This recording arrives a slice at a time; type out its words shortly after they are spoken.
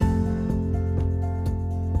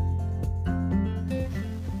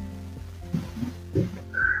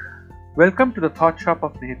Welcome to the Thought Shop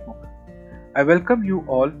of Nihit Mohan. I welcome you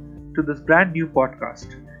all to this brand new podcast.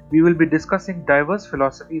 We will be discussing diverse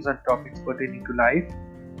philosophies on topics pertaining to life,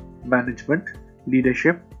 management,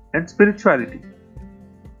 leadership, and spirituality.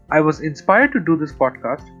 I was inspired to do this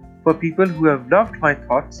podcast for people who have loved my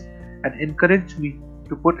thoughts and encouraged me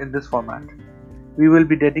to put in this format. We will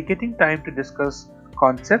be dedicating time to discuss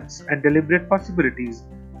concepts and deliberate possibilities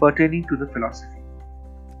pertaining to the philosophy.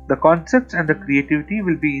 The concepts and the creativity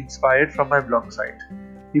will be inspired from my blog site.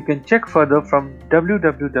 You can check further from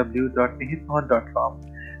www.nihitmohan.com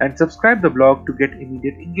and subscribe the blog to get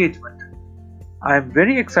immediate engagement. I am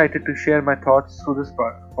very excited to share my thoughts through this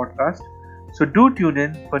podcast, so do tune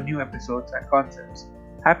in for new episodes and concepts.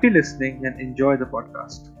 Happy listening and enjoy the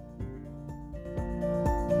podcast.